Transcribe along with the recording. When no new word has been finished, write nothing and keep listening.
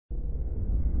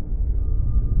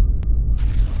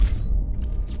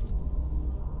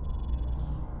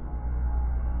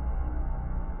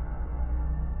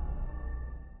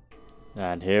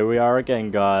And here we are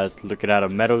again, guys, looking at a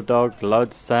metal dog,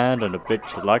 loads of sand, and a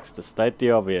bitch that likes to state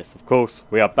the obvious. Of course,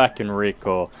 we are back in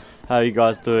Recore. How are you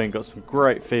guys doing? Got some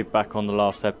great feedback on the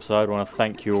last episode. I want to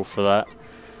thank you all for that.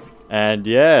 And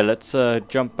yeah, let's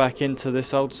jump back into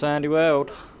this old sandy world.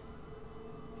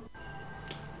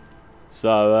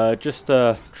 So, just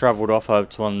travelled off over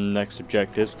to one of the next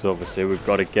objectives, because obviously we've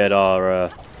got to get our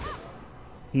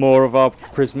more of our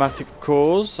prismatic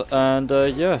cores. And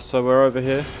yeah, so we're over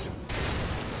here.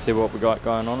 See what we got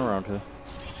going on around here.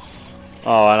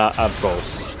 Oh, and of course,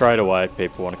 straight away,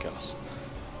 people want to kill us.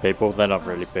 People, they're not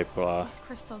really people. These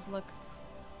crystals look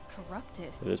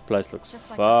corrupted. This place looks Just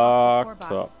fucked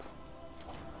like up.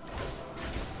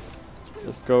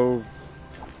 Let's go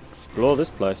explore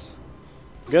this place.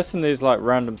 I'm guessing these like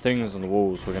random things on the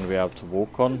walls we're going to be able to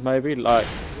walk on, maybe. Like,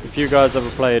 if you guys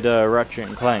ever played Ratchet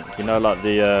and Clank, you know, like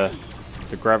the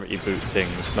gravity boot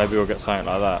things. Maybe we'll get something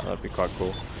like that. That'd be quite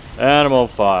cool. And I'm on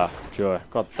fire. Joy.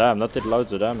 God damn, that did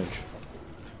loads of damage.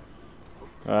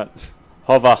 Alright.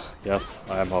 Hover. Yes,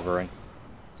 I am hovering.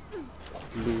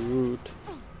 Loot.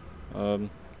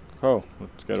 Cool.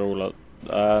 Let's get all up.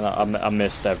 No, I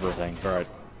missed everything. Right.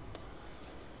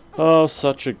 Oh,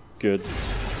 such a good...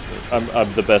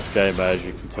 I'm the best gamer, as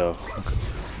you can tell.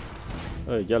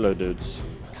 Oh, yellow dudes.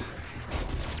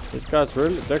 These guys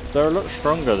really... They're a lot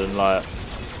stronger than, like,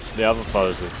 the other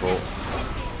foes we fought.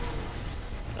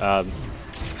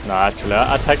 No, actually,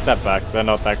 I take that back. They're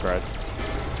not that great.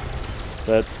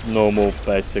 They're normal,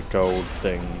 basic old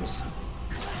things.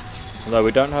 Although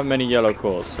we don't have many yellow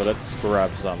cores, so let's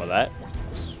grab some of that.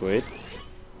 Sweet.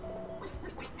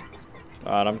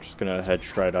 Alright, I'm just gonna head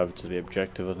straight over to the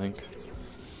objective, I think.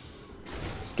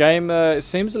 This game, it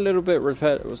seems a little bit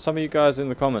repetitive. Some of you guys in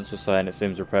the comments were saying it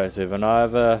seems repetitive, and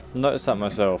I've noticed that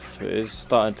myself. It is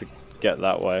starting to get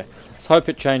that way. Let's hope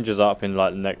it changes up in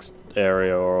like the next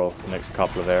area or the next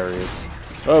couple of areas.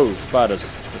 Oh, spiders.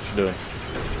 What you doing?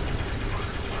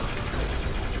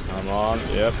 Come on.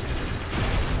 Yep.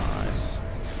 Nice.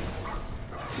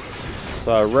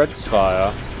 So red's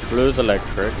fire, blue's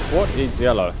electric. What is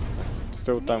yellow?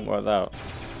 Still don't work that out.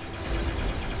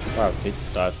 Wow, he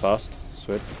died fast.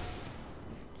 Sweet.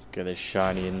 Let's get his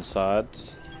shiny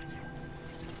insides.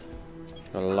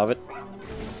 Gotta love it.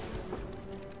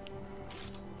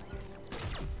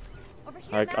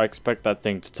 I expect that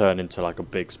thing to turn into like a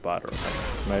big spider or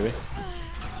something, maybe.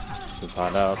 We'll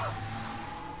find out.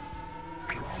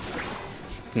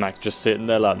 Mac just sitting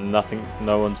there like nothing,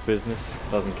 no one's business.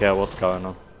 Doesn't care what's going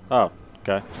on. Oh,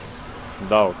 okay.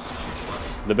 Dogs.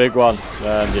 The big one.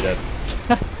 And you're dead.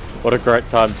 What a great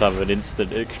time to have an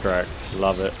instant extract.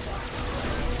 Love it.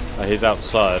 Oh, he's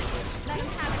outside.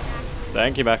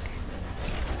 Thank you, Mac.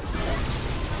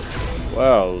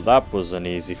 Well, that was an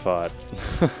easy fight.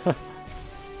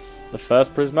 The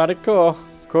first prismatic core.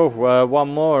 Cool. One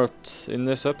more in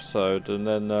this episode, and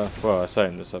then, well, I say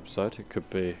in this episode, it could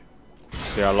be.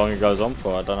 See how long it goes on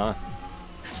for. I don't know.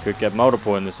 Could get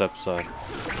multiple in this episode.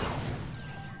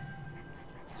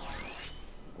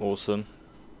 Awesome.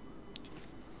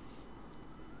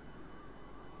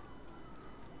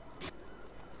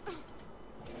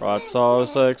 Right, so I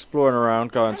was exploring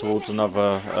around, going towards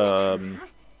another.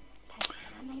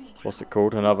 What's it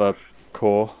called? Another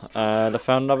core, and I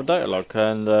found another data log,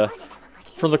 and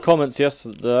from the comments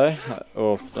yesterday,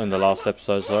 or in the last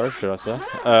episode, sorry, should I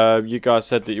say, you guys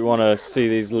said that you want to see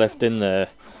these left in there.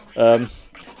 Are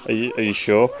you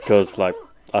sure? Because like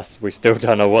we still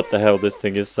don't know what the hell this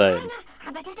thing is saying.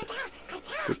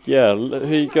 But yeah,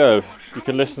 here you go. You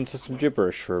can listen to some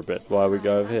gibberish for a bit while we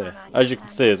go over here. As you can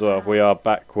see as well, we are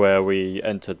back where we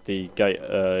entered the gate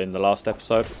in the last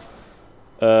episode.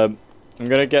 I'm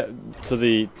gonna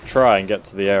try and get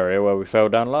to the area where we fell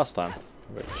down last time,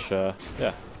 which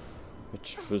yeah,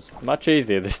 which was much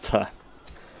easier this time.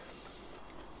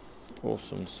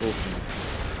 Awesome, awesome.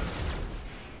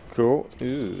 Cool.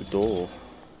 Ooh, door.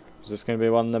 Is this gonna be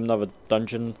one of them other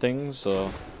dungeon things,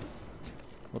 or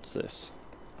what's this?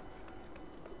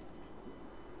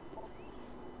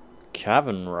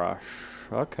 Cavern rush.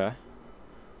 Okay.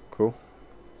 Cool.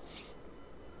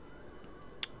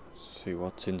 See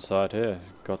what's inside here.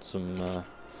 Got some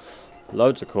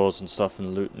loads of cores and stuff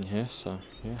and loot in here, so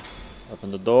yeah.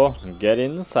 Open the door and get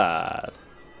inside.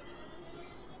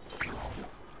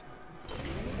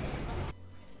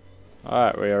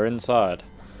 Alright, we are inside.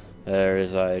 There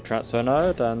is a transfer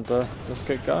node, and let's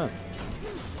get going.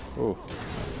 Ooh.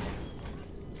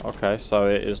 Okay, so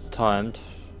it is timed.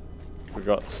 We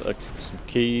got some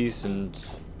keys and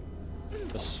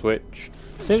a switch.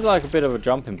 Seems like a bit of a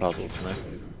jumping puzzle to me.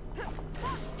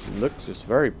 It's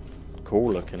very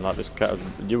cool looking. Like this cat,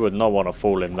 you would not want to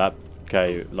fall in that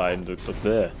cave, like in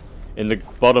the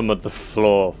bottom of the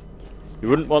floor. You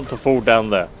wouldn't want to fall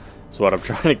down there. That's what I'm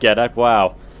trying to get at.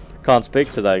 Wow, can't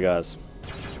speak today, guys.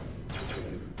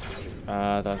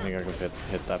 I don't think I can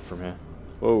hit that from here.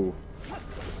 Whoa.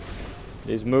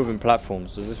 These moving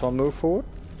platforms. Does this one move forward?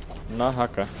 No,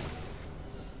 okay.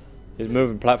 These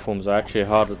moving platforms are actually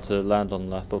harder to land on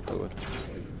than I thought they would.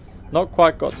 Not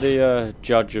quite got the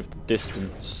judge of the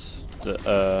distance that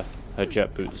her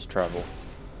jet boots travel.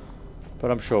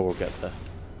 But I'm sure we'll get there.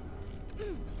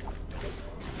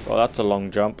 Well, that's a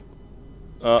long jump.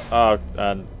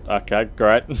 And okay,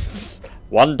 great.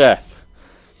 One death.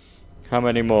 How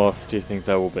many more do you think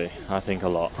there will be? I think a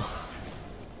lot.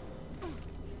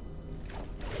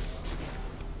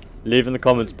 Leave in the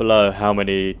comments below how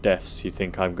many deaths you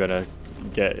think I'm gonna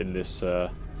get in this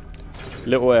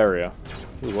little area.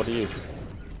 Ooh, what are you?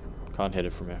 Can't hit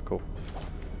it from here. Cool.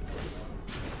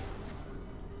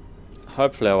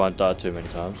 Hopefully I won't die too many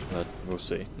times, but we'll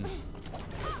see.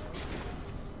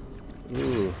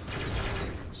 Ooh.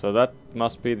 So that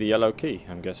must be the yellow key,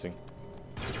 I'm guessing.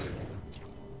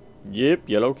 Yep,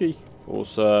 yellow key.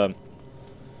 Awesome.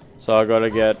 So I gotta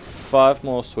get 5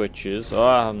 more switches.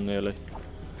 Ah, nearly.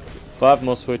 5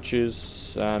 more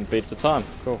switches and beat the time.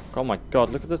 Cool. Oh my god,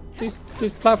 look at this.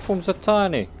 These platforms are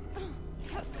tiny.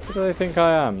 What do they think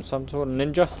I am? Some sort of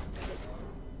ninja?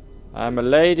 I'm a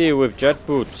lady with jet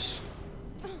boots.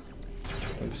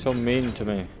 Don't be so mean to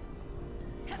me.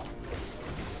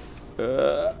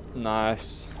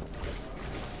 Nice.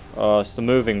 Oh, it's the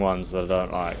moving ones that I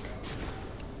don't like.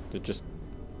 They're just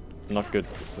not good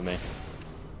for me.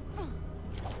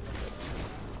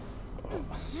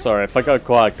 Sorry if I go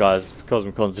quiet, guys, because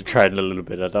I'm concentrating a little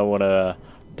bit. I don't want to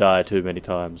die too many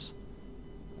times.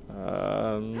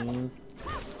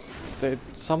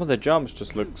 Some of the jumps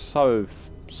just look so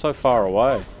far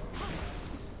away.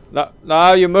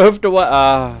 No, you moved away.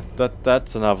 Ah,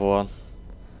 that's another one.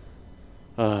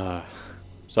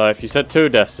 So if you said 2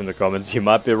 deaths in the comments, you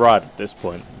might be right at this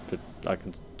point. But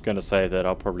I'm gonna say that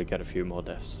I'll probably get a few more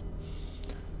deaths.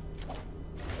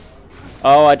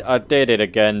 Oh, I did it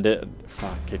again.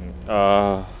 Fucking.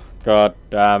 Oh, god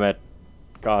damn it.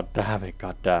 God damn it.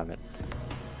 God damn it.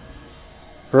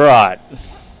 Right.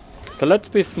 So let's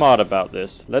be smart about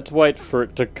this. Let's wait for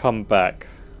it to come back.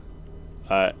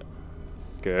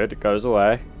 Good. It goes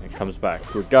away. It comes back.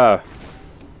 Good go.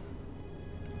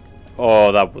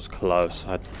 Oh, that was close.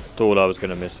 I thought I was going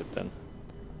to miss it then.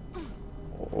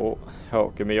 Oh,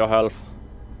 help. Give me your health.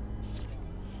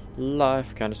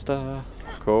 Life canister.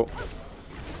 Cool.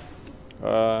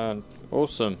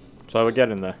 Awesome. So we're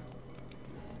getting there.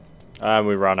 And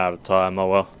we ran out of time. Oh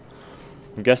well.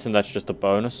 I'm guessing that's just a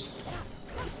bonus.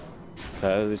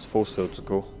 Okay, these force fields are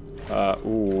cool.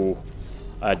 Ooh.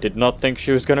 I did not think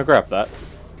she was going to grab that.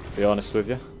 To be honest with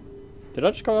you. Did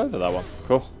I just go over that one?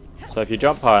 Cool. So if you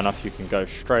jump high enough, you can go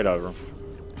straight over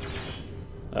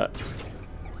them.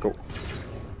 Cool.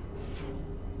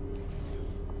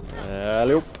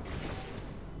 Alley-oop.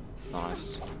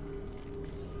 Nice.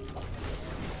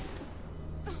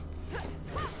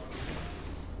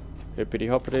 Hippity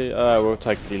hoppity. We'll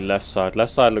take the left side.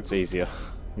 Left side looks easier.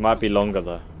 It might be longer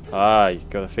though. You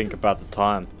gotta think about the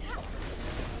time.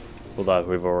 Although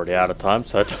we've already out of time,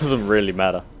 so it doesn't really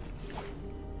matter.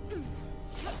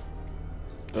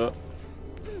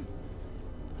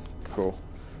 Cool.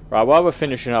 Right, while we're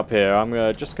finishing up here, I'm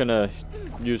just gonna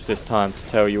use this time to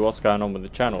tell you what's going on with the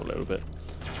channel a little bit.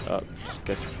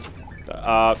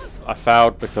 I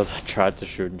failed because I tried to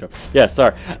shoot and jump. Yeah,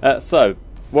 sorry. So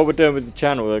what we're doing with the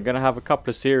channel, we're gonna have a couple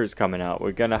of series coming out.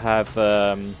 We're gonna have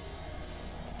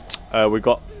we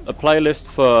got a playlist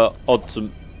for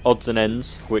odds and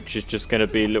ends, which is just gonna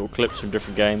be little clips from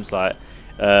different games. Like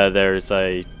there is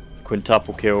a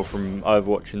quintuple kill from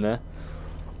Overwatch in there.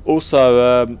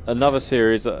 Also, another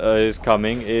series that is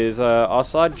coming is our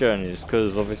side journeys,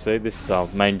 because obviously this is our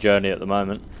main journey at the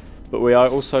moment. But we are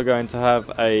also going to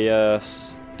have a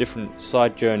different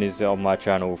side journeys on my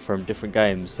channel from different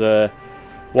games.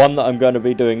 One that I'm going to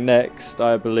be doing next,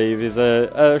 I believe, is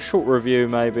a short review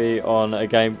maybe on a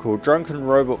game called Drunken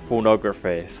Robot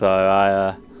Pornography.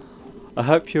 So I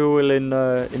hope you will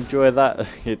enjoy that.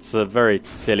 It's a very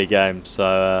silly game,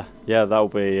 so yeah, that'll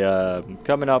be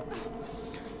coming up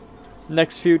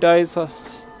next few days,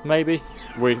 maybe.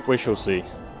 We shall see.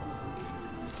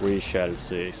 We shall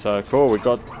see. So cool. We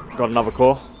got another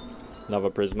core, another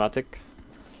prismatic.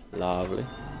 Lovely.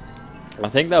 I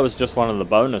think that was just one of the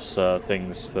bonus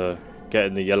things for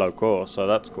getting the yellow core, so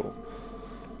that's cool.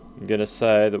 I'm gonna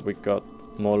say that we got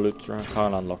more loot around.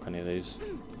 Can't unlock any of these.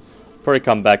 Probably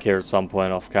come back here at some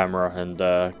point off camera and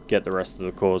get the rest of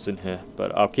the cores in here,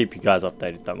 but I'll keep you guys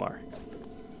updated, don't worry.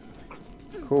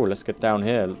 Cool, let's get down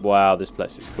here. Wow, this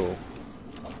place is cool.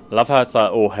 I love how it's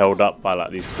like all held up by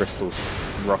like these crystals,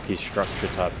 rocky structure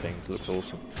type things. Looks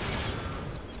awesome.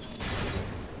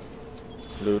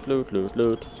 Loot, loot, loot,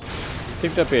 loot. I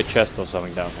think there'd be a chest or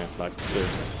something down here. Like,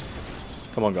 seriously.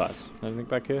 Come on, guys. Anything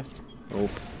back here? Nope.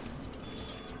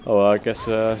 Oh, well, I guess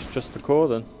it's just the core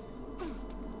then.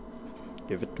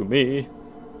 Give it to me.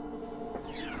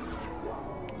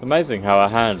 Amazing how our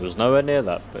hand was nowhere near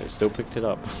that, but it still picked it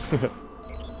up.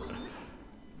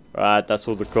 Right, that's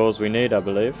all the cores we need, I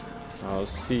believe. I'll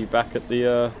see you back at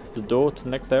the door to the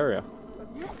next area.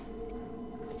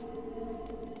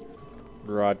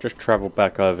 Right, just travel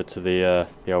back over to the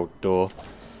old door.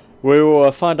 We will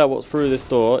find out what's through this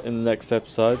door in the next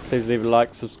episode. Please leave a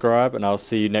like, subscribe, and I'll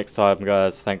see you next time,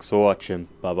 guys. Thanks for watching.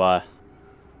 Bye bye.